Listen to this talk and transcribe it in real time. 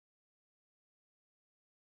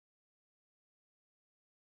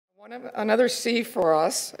Another C for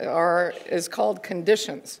us is called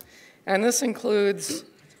conditions, and this includes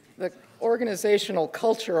the organizational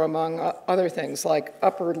culture, among other things like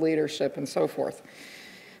upward leadership and so forth.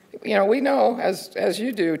 You know, we know, as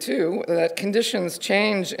you do too, that conditions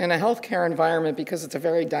change in a healthcare environment because it's a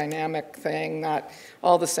very dynamic thing. Not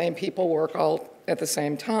all the same people work all at the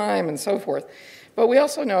same time and so forth. But we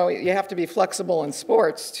also know you have to be flexible in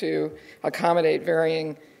sports to accommodate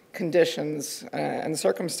varying conditions and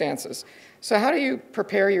circumstances. So how do you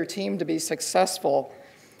prepare your team to be successful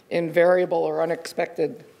in variable or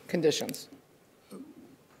unexpected conditions?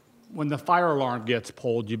 When the fire alarm gets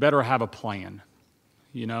pulled, you better have a plan,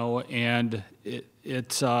 you know, and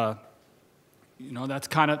it's you know, that's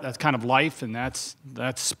kind of life, and that's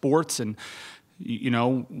sports. And you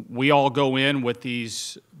know, we all go in with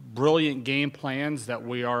these brilliant game plans that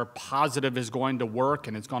we are positive is going to work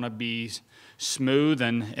and it's going to be smooth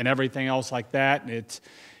and everything else like that. And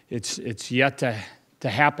it's yet to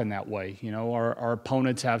happen that way. You know, our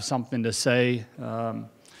opponents have something to say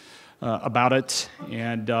about it,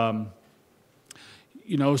 and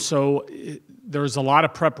you know, so there's a lot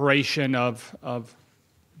of preparation of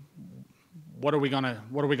what are we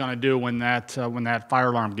gonna do when that fire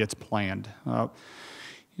alarm gets planned.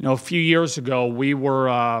 You know, a few years ago we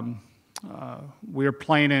were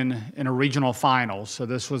playing in a regional final, so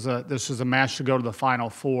this was a match to go to the Final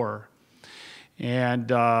Four, and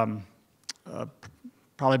probably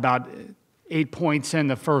about 8 points in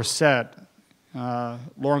the first set,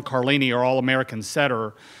 Lauren Carlini, our All-American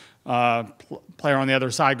setter, player on the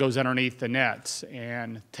other side, goes underneath the nets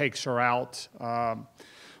and takes her out.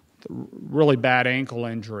 Really bad ankle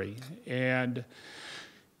injury, and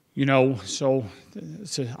you know, so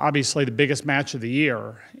it's obviously the biggest match of the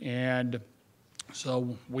year, and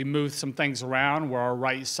so we moved some things around where our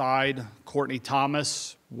right side, Courtney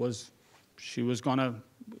Thomas, was going to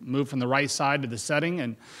move from the right side to the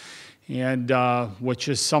setting, and which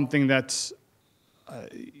is something that's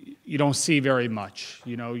you don't see very much.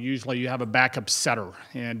 You know, usually you have a backup setter,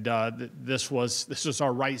 and this was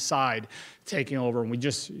our right side taking over.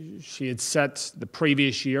 And she had set the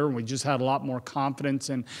previous year, and we just had a lot more confidence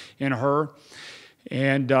in her.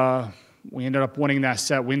 And we ended up winning that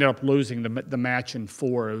set. We ended up losing the match in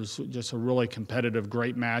 4. It was just a really competitive,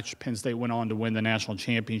 great match. Penn State went on to win the national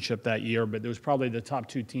championship that year, but it was probably the top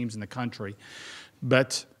 2 teams in the country.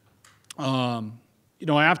 But you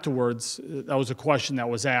know, afterwards, that was a question that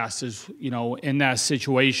was asked, is, you know, in that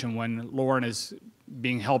situation when Lauren is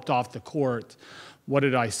being helped off the court, what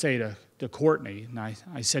did I say to Courtney? And I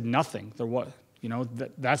said nothing. You know,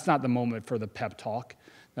 that's not the moment for the pep talk.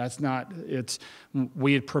 That's not,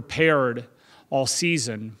 we had prepared all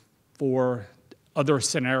season for other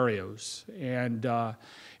scenarios, and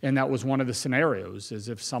that was one of the scenarios, is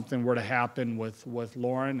if something were to happen with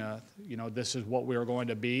Lauren, you know, this is what we are going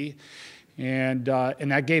to be. And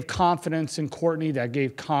that gave confidence in Courtney. That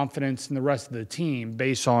gave confidence in the rest of the team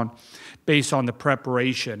based on the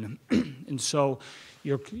preparation. And so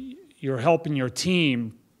you're helping your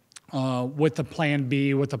team with the plan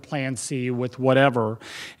B, with the plan C, with whatever,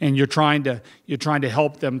 and you're trying to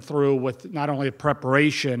help them through with not only the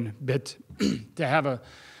preparation, but to have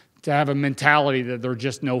a mentality that there's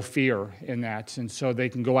just no fear in that, and so they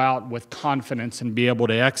can go out with confidence and be able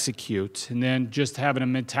to execute. And then just having a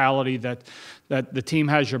mentality that the team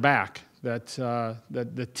has your back, that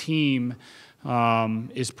the team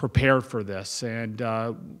is prepared for this, and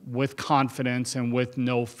with confidence and with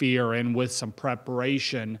no fear and with some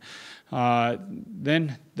preparation,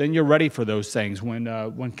 then you're ready for those things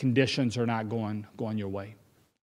when conditions are not going your way.